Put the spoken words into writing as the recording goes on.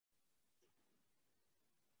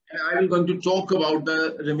And I will going to talk about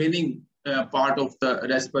the remaining part of the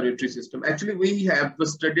respiratory system. Actually, we have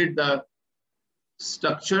studied the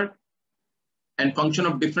structure and function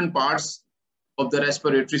of different parts of the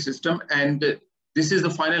respiratory system, and this is the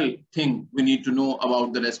final thing we need to know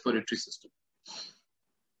about the respiratory system.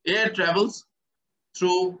 Air travels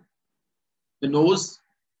through the nose,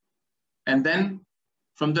 and then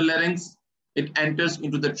from the larynx, it enters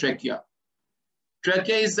into the trachea.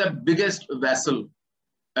 Trachea is the biggest vessel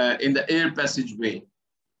in the air passageway.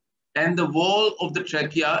 And the wall of the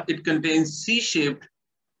trachea, it contains C-shaped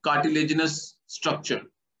cartilaginous structure,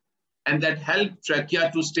 and that helps trachea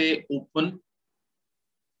to stay open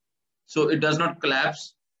so it does not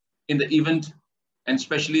collapse in the event, and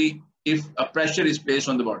especially if a pressure is placed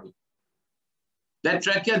on the body. That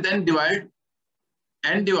trachea then divide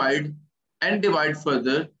and divide and divide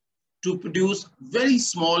further to produce very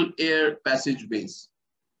small air passageways.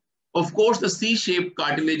 Of course, the C-shaped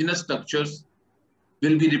cartilaginous structures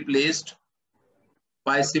will be replaced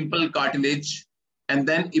by simple cartilage, and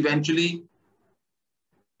then eventually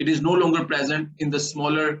it is no longer present in the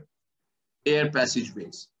smaller air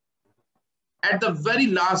passageways. At the very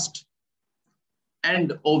last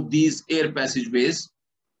end of these air passageways,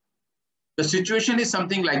 the situation is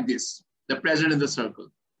something like this, the present in the circle.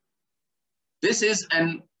 This is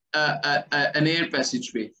an air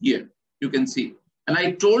passageway here, you can see. And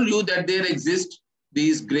I told you that there exist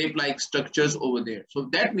these grape-like structures over there. So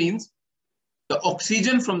that means the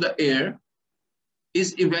oxygen from the air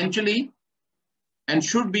is eventually and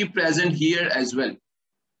should be present here as well.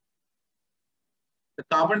 The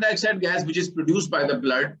carbon dioxide gas, which is produced by the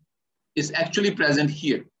blood, is actually present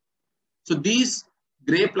here. So these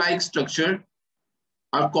grape-like structures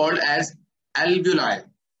are called as alveoli.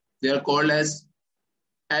 They are called as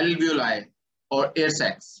alveoli or air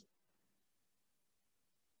sacs.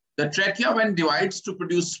 The trachea, when divides to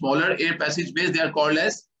produce smaller air passageways, they are called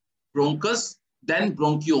as bronchus, then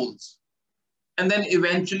bronchioles. And then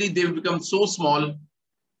eventually they will become so small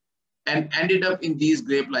and ended up in these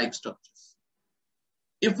grape-like structures.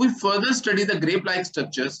 If we further study the grape-like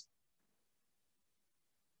structures,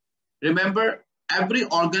 remember every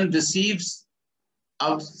organ receives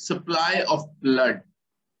a supply of blood.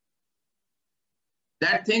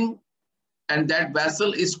 That thing and that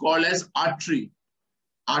vessel is called as artery.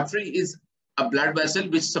 Artery is a blood vessel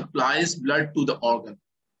which supplies blood to the organ.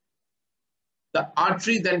 The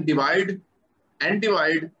artery then divide and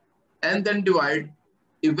divide and then divide,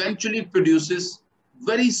 eventually produces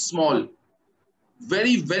very small,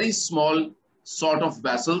 very small sort of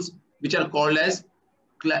vessels which are called as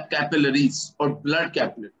capillaries or blood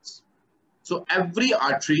capillaries. So every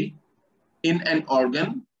artery in an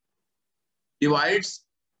organ divides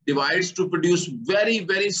to produce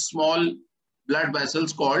very small blood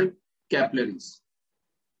vessels called capillaries.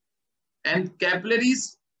 And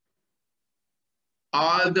capillaries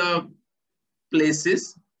are the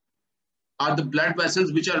places, are the blood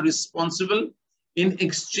vessels which are responsible in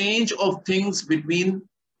exchange of things between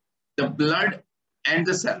the blood and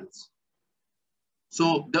the cells.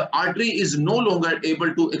 So the artery is no longer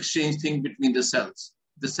able to exchange things between the cells.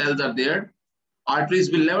 The cells are there.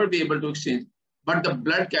 Arteries will never be able to exchange, but the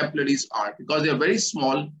blood capillaries are, because they are very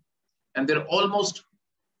small and they're almost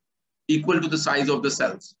equal to the size of the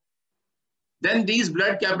cells. Then these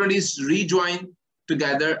blood capillaries rejoin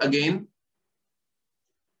together again,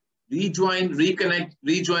 rejoin, reconnect,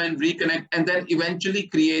 rejoin, reconnect, and then eventually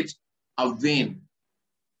create a vein.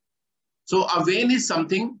 So a vein is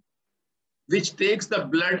something which takes the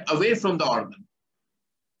blood away from the organ.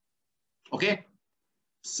 Okay,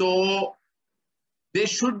 so there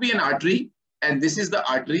should be an artery, and this is the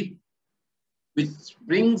artery which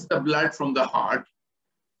brings the blood from the heart.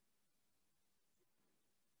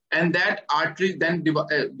 And that artery then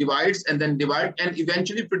divides and then divides and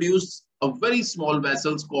eventually produces a very small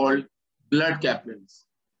vessels called blood capillaries.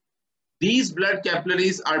 These blood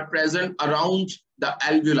capillaries are present around the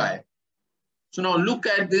alveoli. So now look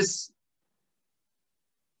at this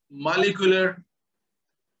molecular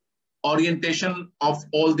orientation of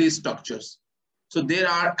all these structures. So there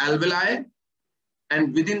are alveoli,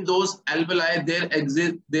 and within those alveoli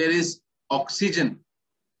there is oxygen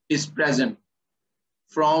is present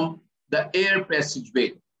from the air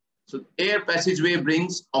passageway. So air passageway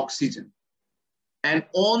brings oxygen. And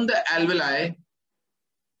on the alveoli,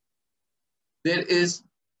 there is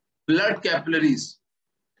blood capillaries.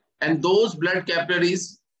 And those blood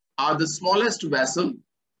capillaries are the smallest vessel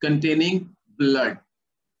containing blood.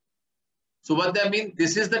 So what that means,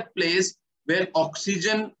 this is the place where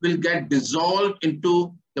oxygen will get dissolved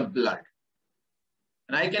into the blood.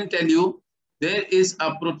 And I can tell you, there is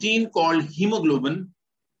a protein called hemoglobin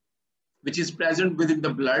which is present within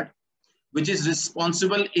the blood, which is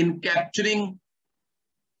responsible in capturing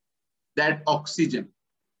that oxygen.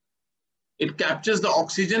 It captures the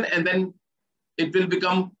oxygen and then it will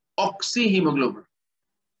become oxyhemoglobin.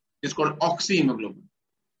 It's called oxyhemoglobin.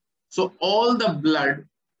 So all the blood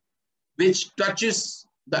which touches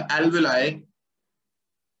the alveoli,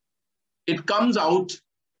 it comes out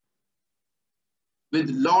with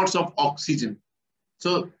lots of oxygen.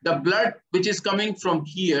 So the blood which is coming from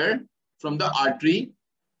here, from the artery,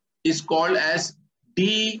 is called as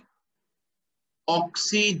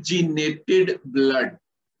deoxygenated blood.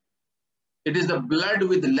 It is the blood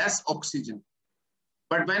with less oxygen.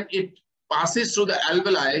 But when it passes through the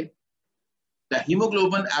alveoli, the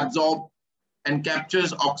hemoglobin absorbs and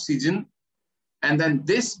captures oxygen. And then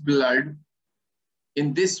this blood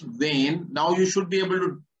in this vein, now you should be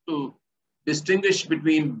able to distinguish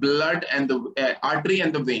between blood and the artery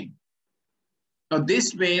and the vein. Now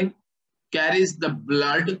this vein carries the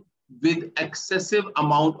blood with excessive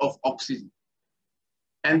amount of oxygen.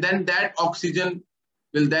 And then that oxygen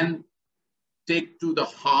will then take to the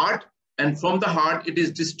heart, and from the heart it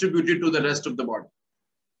is distributed to the rest of the body.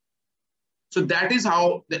 So that is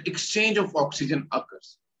how the exchange of oxygen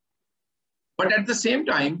occurs. But at the same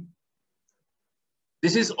time,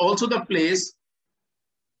 this is also the place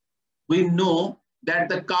we know that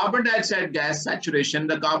the carbon dioxide gas saturation,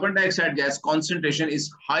 the carbon dioxide gas concentration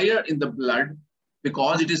is higher in the blood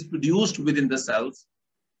because it is produced within the cells.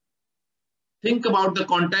 Think about the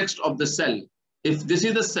context of the cell. If this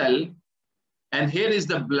is the cell and here is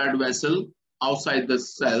the blood vessel outside the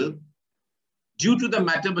cell, due to the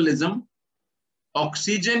metabolism,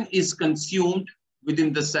 oxygen is consumed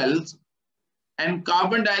within the cells and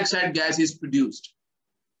carbon dioxide gas is produced.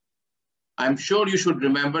 I'm sure you should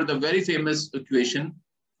remember the very famous equation.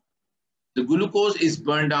 The glucose is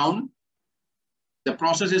burned down. The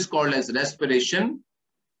process is called as respiration,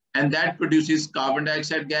 and that produces carbon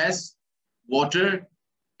dioxide gas, water,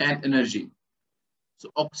 and energy. So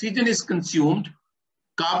oxygen is consumed,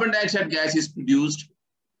 carbon dioxide gas is produced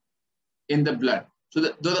in the blood. So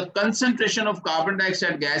the concentration of carbon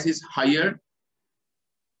dioxide gas is higher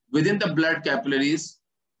within the blood capillaries.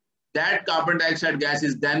 That carbon dioxide gas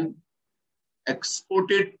is then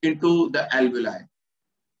exported into the alveoli.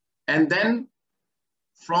 And then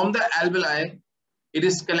from the alveoli, it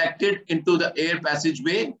is collected into the air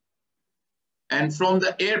passageway, and from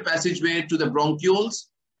the air passageway to the bronchioles,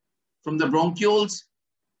 from the bronchioles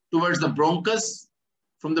towards the bronchus,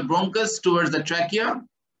 from the bronchus towards the trachea,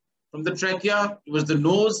 from the trachea towards the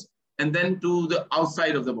nose, and then to the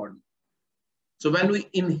outside of the body. So when we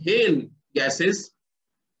inhale gases,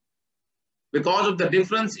 because of the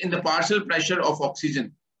difference in the partial pressure of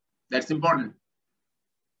oxygen, that's important.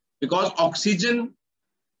 Because oxygen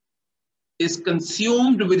is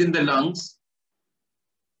consumed within the lungs,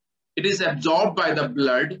 it is absorbed by the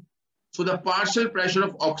blood. So the partial pressure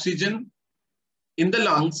of oxygen in the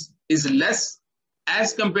lungs is less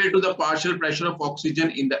as compared to the partial pressure of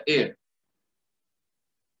oxygen in the air.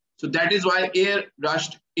 So that is why air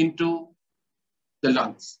rushed into the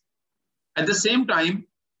lungs. At the same time,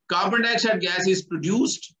 carbon dioxide gas is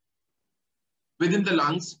produced within the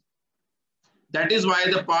lungs. That is why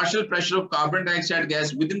the partial pressure of carbon dioxide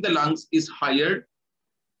gas within the lungs is higher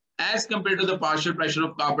as compared to the partial pressure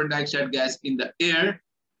of carbon dioxide gas in the air.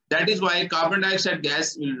 That is why carbon dioxide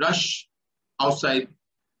gas will rush outside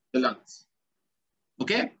the lungs.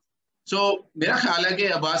 Okay? So, मेरा ख्याल है कि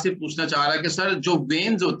अब्बास से पूछना चाह रहा है कि सर जो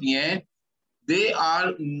veins होती हैं, they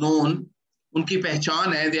are known, उनकी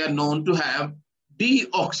पहचान है, they are known to have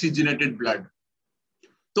deoxygenated blood.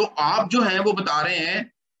 तो आप जो हैं वो बता रहे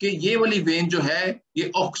हैं कि ये वाली वेन जो है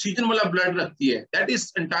ये ऑक्सीजन वाला ब्लड रखती है. That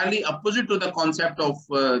is entirely opposite to the concept of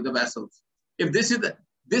the vessels. If this is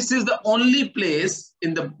the only place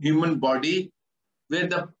in the human body where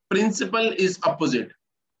the principle is opposite.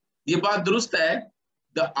 ये बात दुरुस्त है.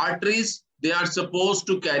 The arteries, they are supposed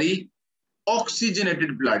to carry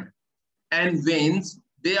oxygenated blood, and veins,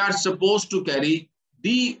 they are supposed to carry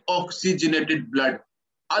deoxygenated blood.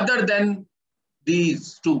 Other than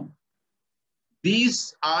these two,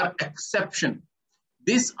 these are exception.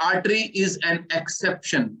 This artery is an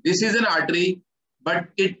exception. This is an artery, but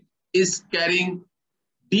it is carrying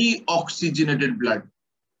deoxygenated blood.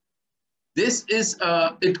 This is,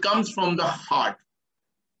 it comes from the heart.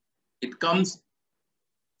 It comes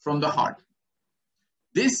from the heart.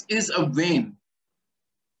 This is a vein.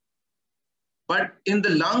 But in the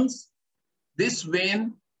lungs, this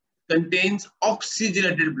vein contains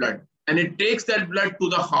oxygenated blood, and it takes that blood to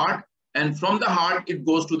the heart, and from the heart, it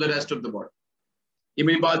goes to the rest of the body.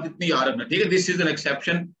 This is an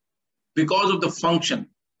exception because of the function.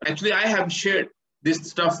 Actually, I have shared this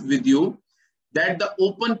stuff with you, that the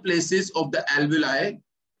open places of the alveoli,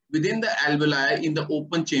 within the alveoli in the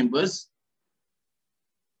open chambers,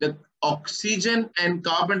 the oxygen and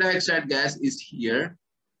carbon dioxide gas is here,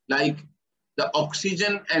 like the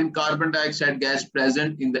oxygen and carbon dioxide gas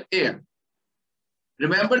present in the air.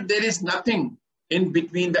 Remember, there is nothing in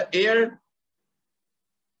between the air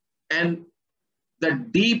and the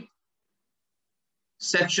deep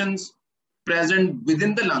sections present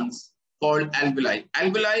within the lungs called alveoli.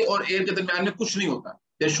 Alveoli और air के दरमियान में कुछ नहीं होता.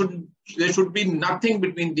 There should be nothing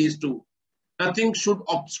between these two. Nothing should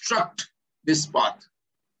obstruct this path.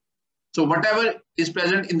 So whatever is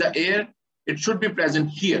present in the air, it should be present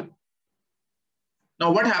here.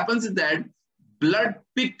 Now what happens is that blood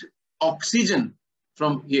picked oxygen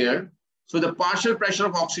from here. So the partial pressure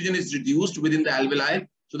of oxygen is reduced within the alveoli.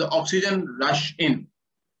 So the oxygen rush in.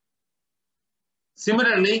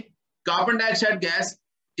 Similarly, carbon dioxide gas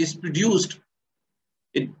is produced.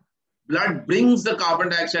 Blood brings the carbon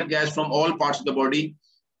dioxide gas from all parts of the body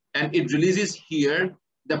and it releases here.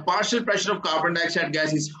 The partial pressure of carbon dioxide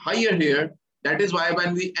gas is higher here. That is why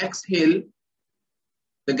when we exhale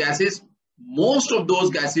the gases, most of those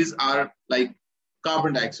gases are like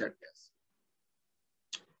carbon dioxide gas.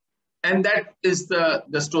 And that is the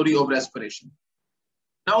story of respiration.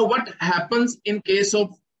 Now, what happens in case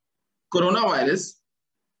of coronavirus,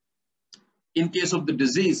 in case of the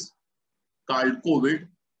disease called COVID,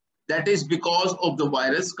 that is because of the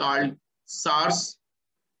virus called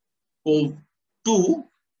SARS-CoV-2.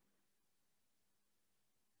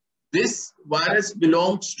 This virus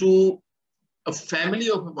belongs to a family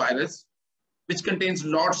of a virus which contains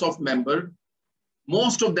lots of members.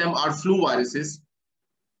 Most of them are flu viruses.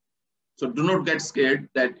 So do not get scared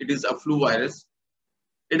that it is a flu virus.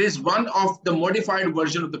 It is one of the modified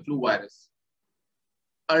version of the flu virus.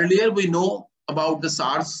 Earlier, we know about the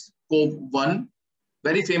SARS-CoV-1,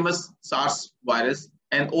 very famous SARS virus,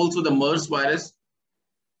 and also the MERS virus.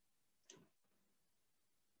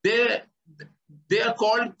 They are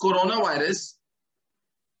called coronavirus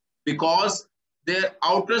because their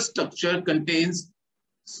outer structure contains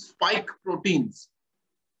spike proteins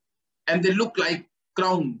and they look like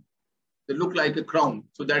crown. They look like a crown.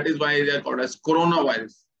 So that is why they are called as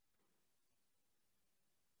coronavirus.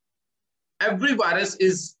 Every virus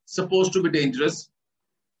is supposed to be dangerous,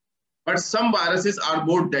 but some viruses are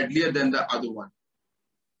more deadlier than the other one.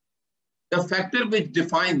 The factor which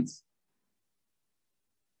defines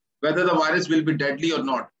whether the virus will be deadly or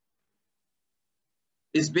not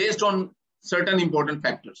is based on certain important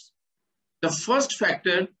factors. The first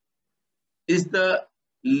factor is the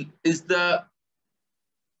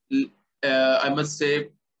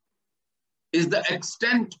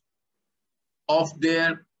extent of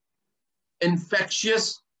their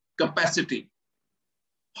infectious capacity,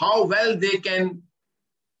 how well they can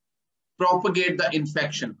propagate the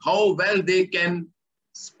infection, how well they can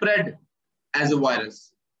spread as a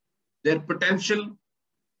virus, their potential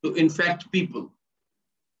to infect people.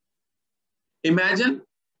 Imagine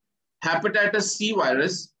hepatitis C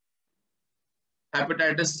virus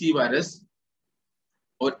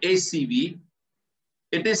or HCV.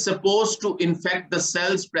 It is supposed to infect the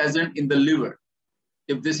cells present in the liver.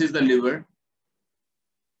 If this is the liver.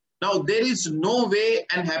 Now, there is no way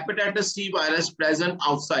an hepatitis C virus present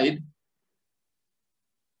outside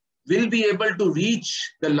will be able to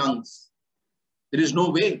reach the lungs. There is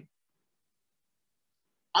no way.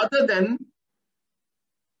 Other than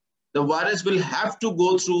the virus will have to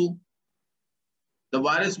go through, the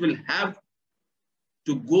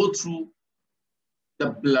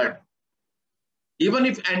blood. Even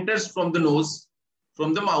if it enters from the nose,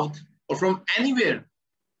 from the mouth, or from anywhere,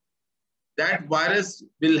 that virus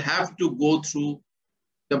will have to go through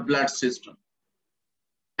the blood system.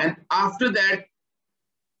 And after that,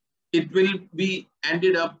 it will be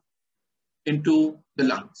ended up into the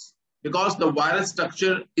lungs because the virus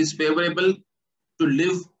structure is favorable to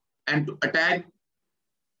live and to attack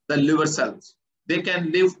the liver cells. They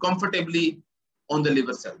can live comfortably on the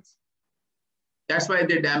liver cells. That's why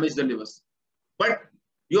they damage the livers. But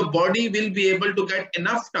your body will be able to get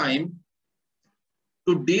enough time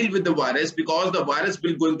to deal with the virus because the virus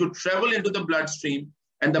will going to travel into the bloodstream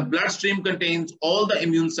and the bloodstream contains all the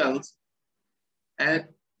immune cells. And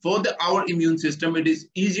for our immune system, it is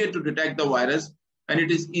easier to detect the virus and it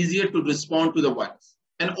is easier to respond to the virus.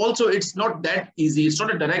 And also it's not that easy. It's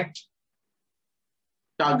not a direct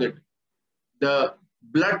target. The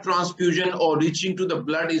blood transfusion or reaching to the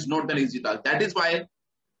blood is not an easy task. That is why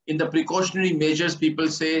in the precautionary measures, people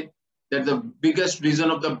say that the biggest reason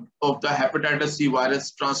of the hepatitis C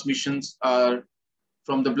virus transmissions are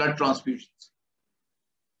from the blood transfusions.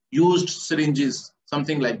 used syringes,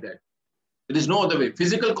 something like that. There is no other way.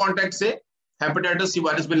 Physical contact, say, hepatitis C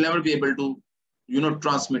virus will never be able to,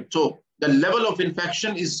 transmit. So the level of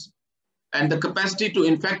infection is, and the capacity to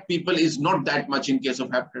infect people is not that much in case of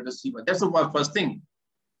hepatitis C virus. That's the first thing.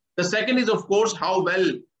 The second is, of course, how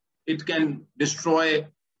well it can destroy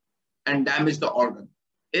and damage the organ.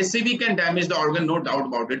 HCV can damage the organ, no doubt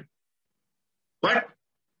about it. But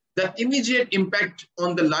the immediate impact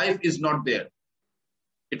on the life is not there.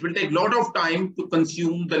 It will take a lot of time to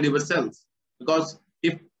consume the liver cells, because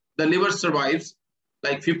if the liver survives,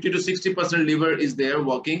 like 50 to 60% liver is there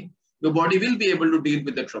working, the body will be able to deal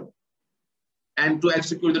with the trouble and to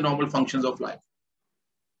execute the normal functions of life.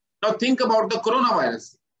 Now think about the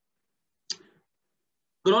coronavirus.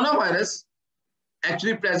 Coronavirus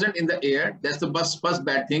actually present in the air. That's the first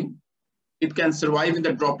bad thing. It can survive in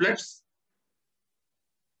the droplets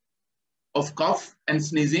of cough and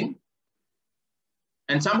sneezing,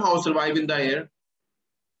 and somehow survive in the air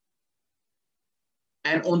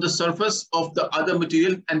and on the surface of the other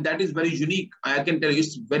material, and that is very unique. I can tell you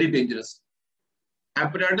it's very dangerous.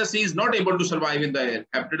 Hepatitis C is not able to survive in the air.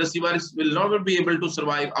 Hepatitis C virus will never be able to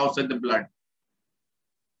survive outside the blood.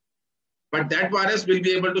 But that virus will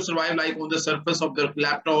be able to survive like on the surface of the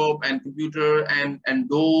laptop and computer and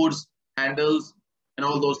doors, handles, and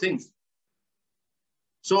all those things.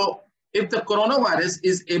 So if the coronavirus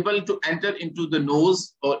is able to enter into the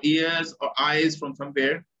nose or ears or eyes from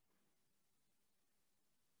somewhere,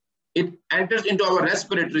 it enters into our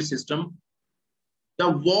respiratory system. The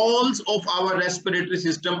walls of our respiratory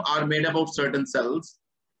system are made up of certain cells,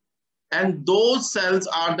 and those cells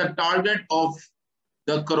are the target of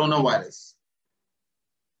the coronavirus.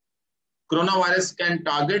 Coronavirus can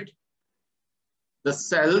target the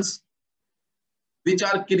cells which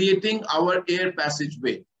are creating our air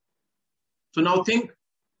passageway. So now think,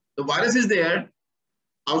 the virus is there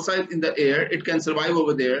outside in the air, it can survive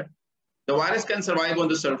over there. The virus can survive on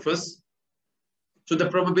the surface. So the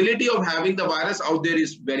probability of having the virus out there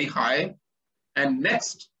is very high. And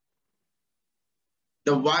next,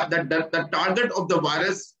 the target of the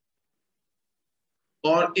virus,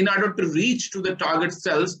 or in order to reach to the target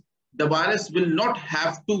cells, the virus will not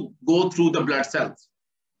have to go through the blood cells.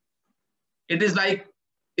 It is like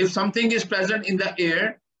if something is present in the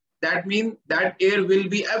air, that means that air will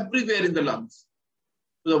be everywhere in the lungs.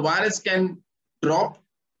 So the virus can drop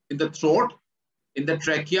in the throat, in the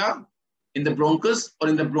trachea, in the bronchus, or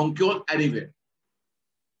in the bronchiole, anywhere.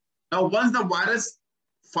 Now, once the virus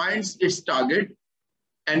finds its target,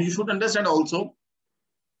 and you should understand also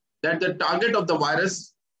that the target of the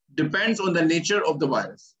virus depends on the nature of the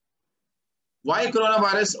virus. Why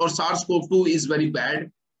coronavirus or SARS-CoV-2 is very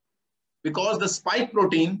bad? Because the spike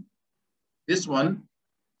protein, this one,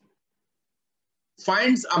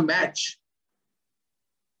 finds a match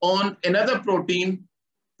on another protein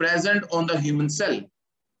present on the human cell.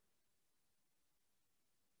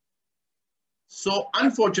 So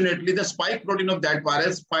unfortunately, the spike protein of that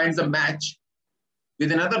virus finds a match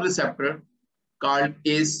with another receptor called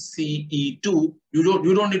ACE2.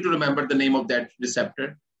 You don't need to remember the name of that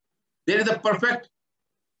receptor. There is a perfect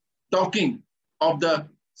docking of the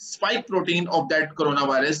spike protein of that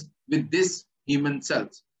coronavirus with this human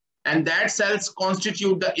cells. And that cells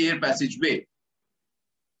constitute the air passageway.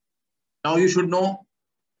 Now you should know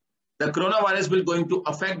the coronavirus will going to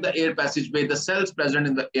affect the air passageway, the cells present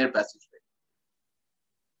in the air passageway.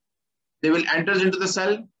 They will enter into the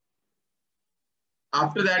cell.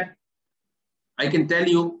 After that, I can tell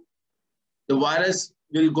you, the virus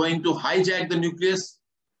will going to hijack the nucleus.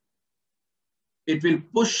 It will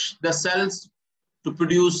push the cells to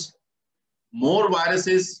produce more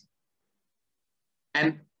viruses.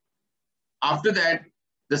 And after that,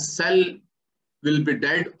 the cell will be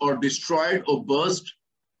dead or destroyed or burst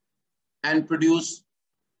and produce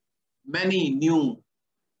many new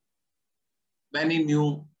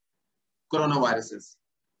coronaviruses,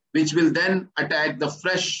 which will then attack the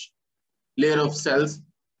fresh layer of cells,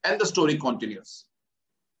 and the story continues.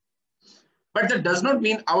 But that does not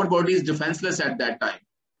mean our body is defenseless at that time.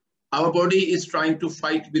 Our body is trying to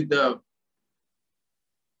fight with the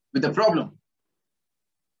problem.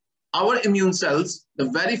 Our immune cells, the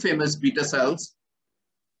very famous beta cells,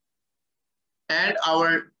 and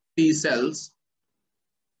our T cells,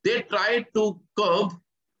 they try to curb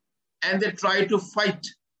and they try to fight.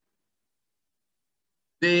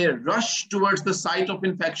 They rush towards the site of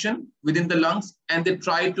infection within the lungs and they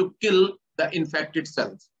try to kill the infected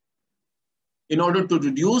cells in order to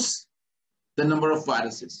reduce the number of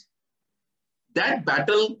viruses. That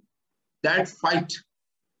battle, that fight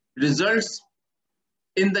results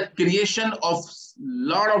in the creation of a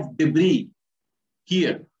lot of debris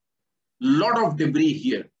here. lot of debris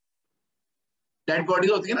here. Dead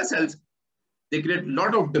bodies होती है ना cells, they create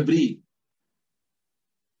lot of debris.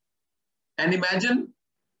 And imagine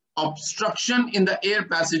obstruction in the air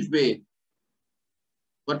passageway.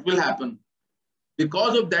 What will happen?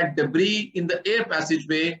 Because of that debris in the air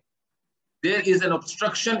passageway, there is an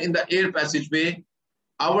obstruction in the air passageway.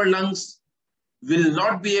 Our lungs will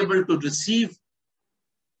not be able to receive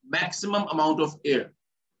maximum amount of air.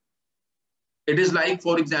 It is like,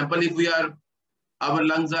 for example, if our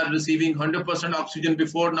lungs are receiving 100% oxygen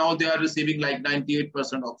before, now they are receiving like 98%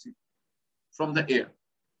 oxygen from the air.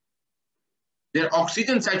 Their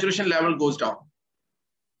oxygen saturation level goes down.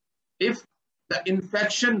 If the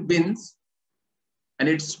infection wins and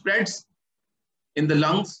it spreads in the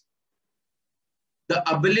lungs, the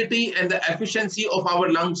ability and the efficiency of our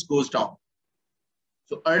lungs goes down.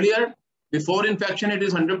 So earlier, before infection, it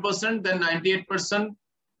is 100%, then 98%,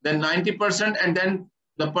 then 90%, and then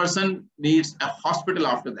the person needs a hospital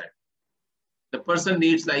after that. The person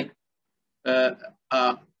needs like a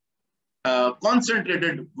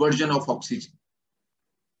concentrated version of oxygen.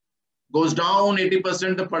 Goes down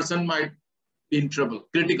 80%, the person might be in trouble,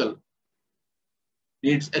 critical.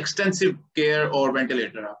 Needs extensive care or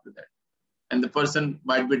ventilator after that. And the person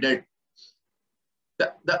might be dead.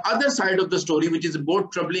 The other side of the story, which is more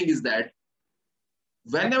troubling, is that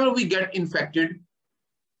whenever we get infected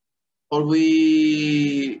or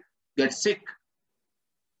we get sick,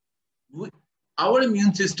 our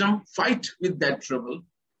immune system fights with that trouble,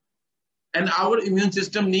 and our immune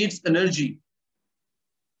system needs energy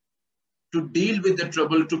to deal with the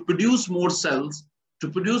trouble, to produce more cells, to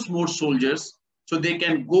produce more soldiers, so they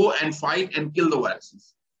can go and fight and kill the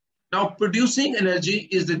viruses. Now, producing energy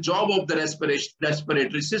is the job of the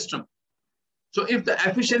respiratory system. So if the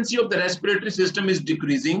efficiency of the respiratory system is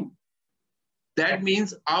decreasing, that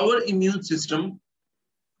means our immune system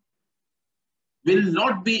will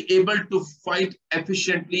not be able to fight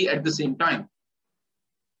efficiently at the same time.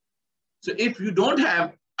 So if you don't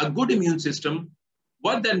have a good immune system,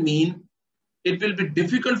 what that means, it will be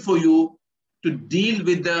difficult for you to deal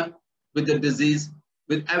with the disease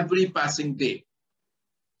with every passing day.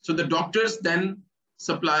 So the doctors then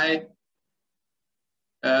supply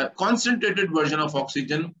a concentrated version of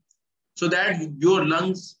oxygen so that your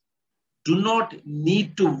lungs do not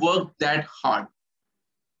need to work that hard.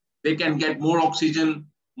 They can get more oxygen,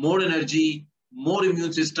 more energy, more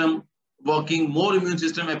immune system working, more immune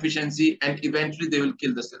system efficiency, and eventually they will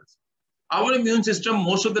kill the cells. Our immune system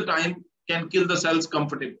most of the time can kill the cells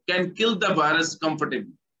comfortably, can kill the virus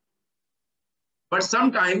comfortably. But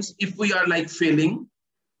sometimes if we are like failing,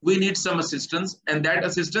 we need some assistance, and that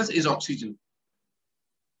assistance is oxygen.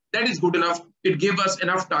 That is good enough. It gives us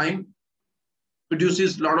enough time,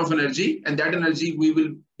 produces a lot of energy, and that energy we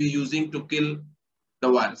will be using to kill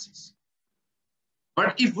the viruses.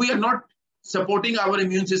 But if we are not supporting our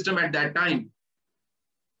immune system at that time,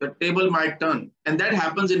 the table might turn. And that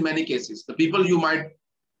happens in many cases. The people you might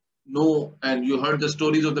know, and you heard the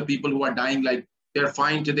stories of the people who are dying, like they're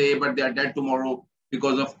fine today, but they are dead tomorrow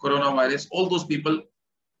because of coronavirus. All those people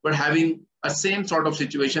were having a same sort of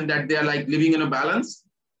situation, that they are like living in a balance,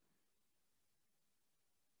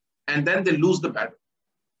 and then they lose the battle.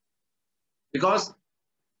 Because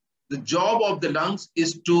the job of the lungs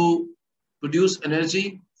is to produce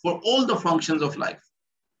energy for all the functions of life.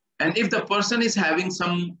 And if the person is having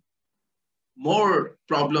some more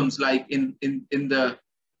problems, like in the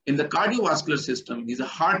cardiovascular system, he's a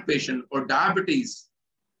heart patient or diabetes.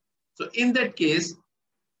 So in that case,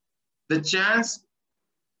 the chance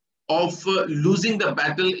of losing the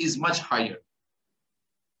battle is much higher.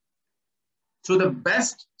 So the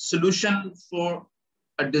best solution for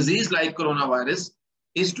a disease like coronavirus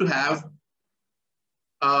is to have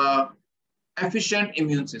an efficient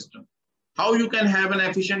immune system. How you can have an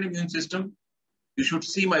efficient immune system? You should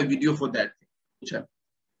see my video for that.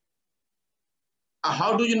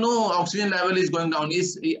 How do you know oxygen level is going down?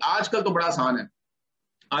 आजकल तो बड़ा आसान है.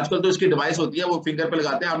 आजकल तो इसकी device होती है, वो फिंगर पे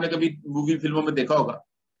लगाते हैं. आपने कभी मूवी फिल्मों में देखा होगा,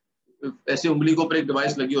 ऐसे उंगली के ऊपर एक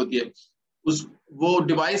डिवाइस लगी होती है. वो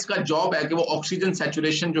डिवाइस का जॉब है कि वो ऑक्सीजन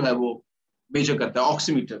सैचुरेशन जो है वो मेजर करता है.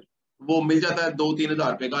 ऑक्सीमीटर वो मिल जाता है 2-3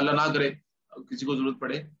 हज़ार रुपए का. अल्लाह ना करे किसी को जरूरत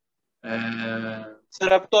पड़े.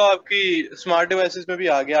 सर अब तो आपकी स्मार्ट डिवाइसेस में भी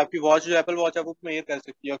आ गया. आपकी वॉच जो एप्पल वॉच है वो मेजर कर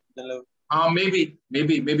सकती है ऑक्सीजन लेवल. हाँ, मे बी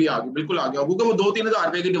आ गया, बिल्कुल आ गया, क्योंकि वो 2-3 हज़ार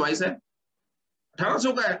रुपए की डिवाइस है.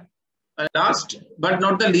 1800 का है. Last but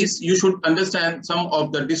not the least, you should understand some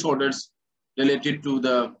of the disorders related to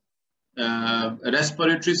the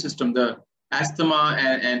respiratory system, the asthma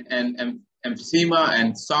and emphysema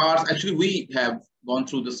and SARS. Actually, we have gone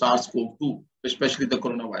through the SARS-CoV-2, especially the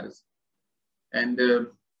coronavirus. And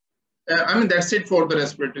I mean, that's it for the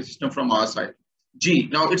respiratory system from our side. G,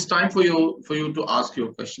 now it's time for you to ask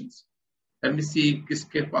your questions. Let me see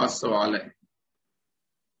किसके पास सवाल है.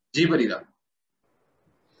 जी बरीदा.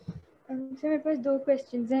 Sir मेरे पास 2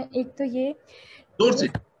 questions हैं. एक तो ये जोर से.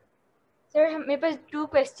 सर मेरे पास 2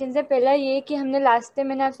 क्वेश्चंस हैं. पहला ये कि हमने लास्ट टाइम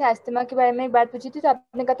मैंने आपसे अस्थमा के बारे में एक बात पूछी थी, तो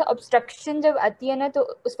आपने कहा था ऑब्स्ट्रक्शन जब आती है ना तो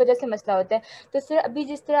उस वजह से मसला होता है. तो सर अभी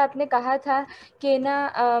जिस तरह आपने कहा था कि ना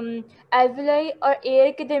एल्वेoli और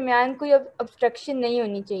एयर के दरमियान कोई ऑब्स्ट्रक्शन नहीं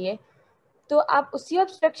होनी चाहिए, तो आप उसी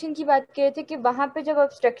ऑब्स्ट्रक्शन की बात कर रहे थे कि वहाँ पे जब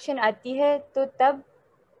ऑब्स्ट्रक्शन आती है तो तब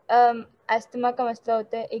अस्थमा का मसला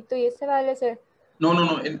होता है. एक तो ये सवाल है सर. नो,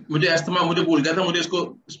 मुझे अस्थमा मुझे भूल गया था, मुझे इसको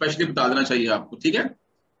स्पेशली बता देना चाहिए आपको. ठीक है,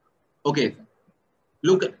 okay.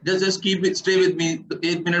 Look, just keep it, stay with me.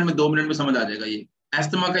 1 minute में 2 मिनट में समझ आ जाएगा ये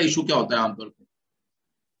अस्थमा का इशू क्या होता है आमतौर पे.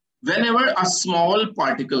 Whenever a small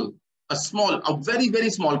particle, a very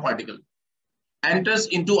small particle enters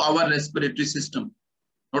into our respiratory system,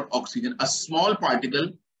 not oxygen, a small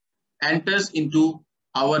particle enters into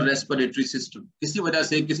our respiratory system. किसी वजह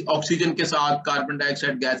से, किसी ऑक्सीजन के साथ, कार्बन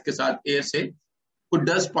डाइऑक्साइड गैस के साथ, एयर से कोई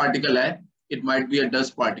डस्ट पार्टिकल है. It might be a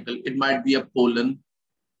dust particle, it might be a pollen,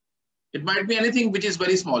 it might be anything which is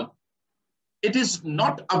very small. It is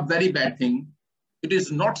not a very bad thing. It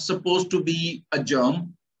is not supposed to be a germ.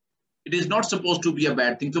 It is not supposed to be a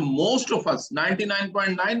bad thing. So most of us,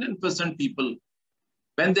 99.99% people,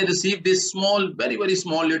 when they receive this small, very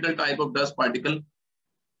small little type of dust particle,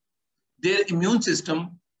 their immune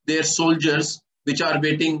system, their soldiers, which are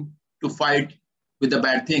waiting to fight with the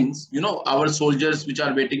bad things, you know, our soldiers which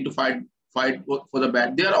are waiting to fight for the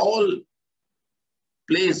bad, they are all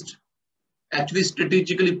placed, actually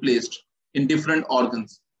strategically placed in different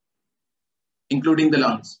organs, including the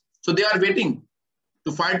lungs. So they are waiting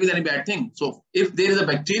to fight with any bad thing. So if there is a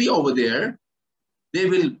bacteria over there, they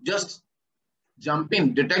will just jump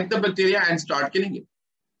in, detect the bacteria and start killing it.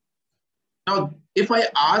 Now, if I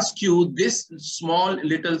ask you this small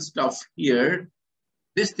little stuff here,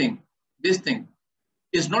 this thing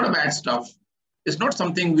is not a bad stuff. It's not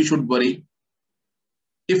something we should worry.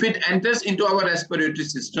 If it enters into our respiratory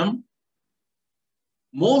system,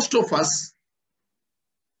 most of us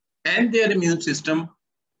and their immune system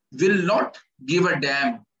will not give a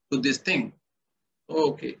damn to this thing.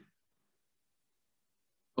 Okay,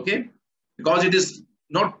 because it is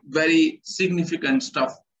not very significant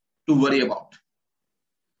stuff to worry about.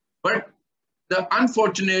 But the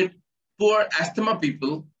unfortunate poor asthma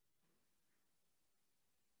people,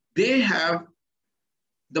 they have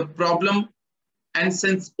the problem and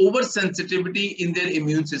oversensitivity in their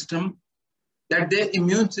immune system, that their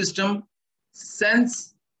immune system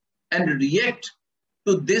sense and react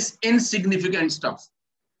to this insignificant stuff.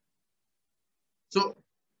 So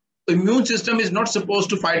immune system is not supposed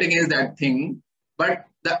to fight against that thing, but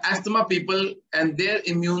the asthma people and their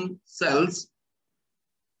immune cells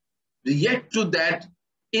react to that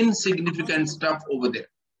insignificant stuff over there.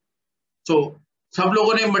 So सब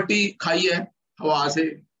लोगों ने मट्टी खाई है हवा से,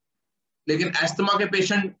 लेकिन asthma के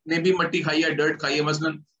पेशेंट ने भी मट्टी खाई है, डर्ट खाई है.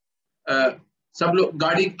 मसलन सब लोग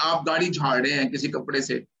आप गाड़ी झाड़ रहे हैं किसी कपड़े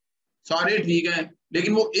से, सारे ठीक हैं,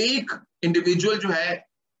 लेकिन वो एक इंडिविजुअल जो है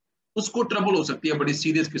उसको ट्रबल हो सकती है बड़ी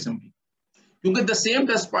सीरियस किस्म की, क्योंकि the same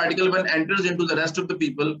dust particle when enters into the rest of the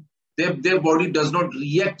people, their body does not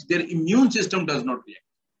react, their immune system does not react.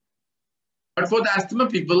 But for the asthma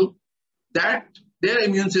people, that their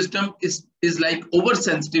immune system is like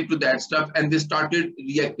oversensitive to that stuff, and they started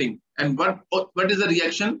reacting. And what is the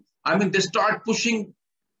reaction? I mean, they start pushing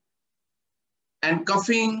and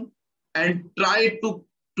coughing and try to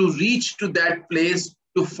reach to that place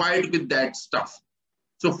to fight with that stuff.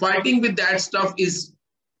 So fighting with that stuff is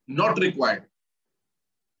not required.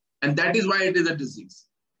 And that is why it is a disease.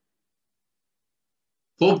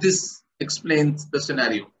 Hope this explains the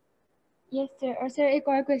scenario. Yes sir. और sir एक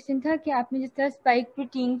और question था कि आपने जिस तरह spike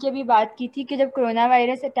protein की अभी बात की थी कि जब कोरोना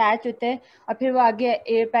वायरस अटैच होता है और फिर वो आगे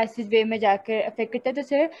एयर पैसेज वे में जाकर अफेक्ट करता है, तो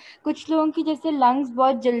सर कुछ लोगों की जैसे लंग्स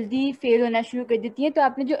बहुत जल्दी फेल होना शुरू कर देती हैं. तो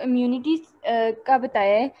आपने जो इम्यूनिटी का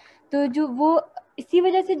बताया है, तो जो वो इसी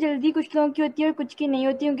वजह से जल्दी कुछ लोगों की होती है और कुछ की नहीं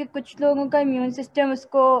होती, क्योंकि कुछ लोगों का इम्यून सिस्टम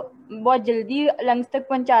उसको बहुत जल्दी लंग्स तक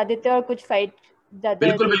पहुंचा देते हैं और कुछ फाइट ज़्यादा.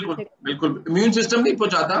 बिल्कुल इम्यून सिस्टम नहीं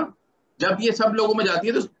पहुंचाता. जब ये सब लोगों में जाती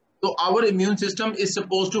है तो our immune system is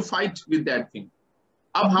supposed to fight with that thing.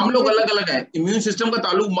 अब हम लोग अलग अलग हैं. इम्यून सिस्टम का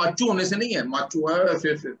ताल्लुक माचू होने से नहीं है. माचू है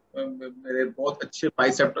फिर मेरे बहुत अच्छे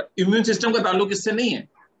बाइसेप्ट. इम्यून सिस्टम का ताल्लुक इससे नहीं है.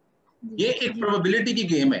 ये एक प्रोबेबिलिटी की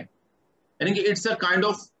गेम है, यानी कि it's a kind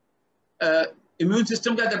of immune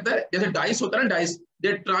system क्या करता है, जैसे डाइस होता है ना, dice,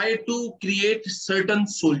 they try to create certain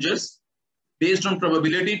soldiers based on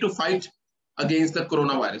probability to fight against the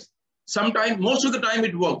corona virus. Sometime most of the time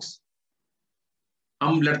it works.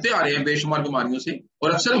 हम लड़ते आ रहे हैं बेशुमार बीमारियों से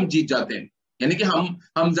और अक्सर हम जीत जाते हैं, यानी कि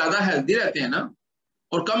हम ज्यादा हेल्दी रहते हैं ना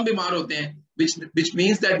और कम बीमार होते हैं, which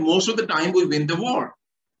means that most of the time we win the war.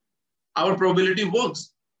 Our probability works.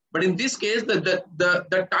 But in this case,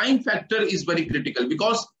 the time factor is very critical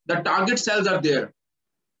because the target cells are there.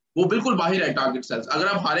 वो बिल्कुल बाहर है target cells. अगर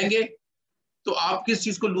आप हारेंगे तो आप किस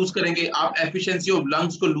चीज को लूज करेंगे? आप efficiency of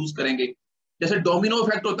lungs को लूज करेंगे। जैसे डोमिनो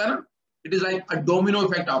इफेक्ट होता है ना, it is like a domino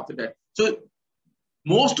effect after that. So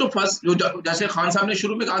most of us, जो जैसे खान साहब ने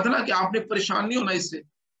शुरू में कहा था ना कि आपने परेशान नहीं होना इससे,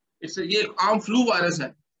 ये आम फ्लू वायरस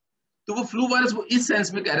है। तो वो फ्लू वायरस वो इस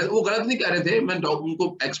सेंस में कह रहे थे, वो गलत नहीं कह रहे थे, मैं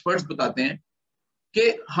उनको एक्सपर्ट्स बताते हैं कि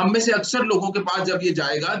हम में से अक्सर लोगों के पास जब ये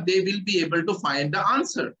जाएगा they will be able to find the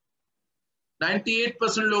answer.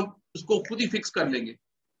 98% लोग उसको खुद ही फिक्स कर लेंगे,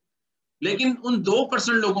 लेकिन उन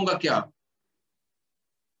 2% लोगों का क्या?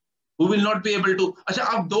 Who will not be able to। अच्छा,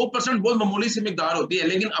 अब 2% बहुत मामूली सी मिकदार होती है,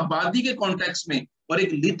 लेकिन आबादी के कॉन्टेक्स्ट में और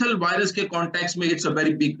एक लिथल वायरस के कॉन्टेक्स्ट में it's a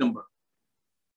very big number.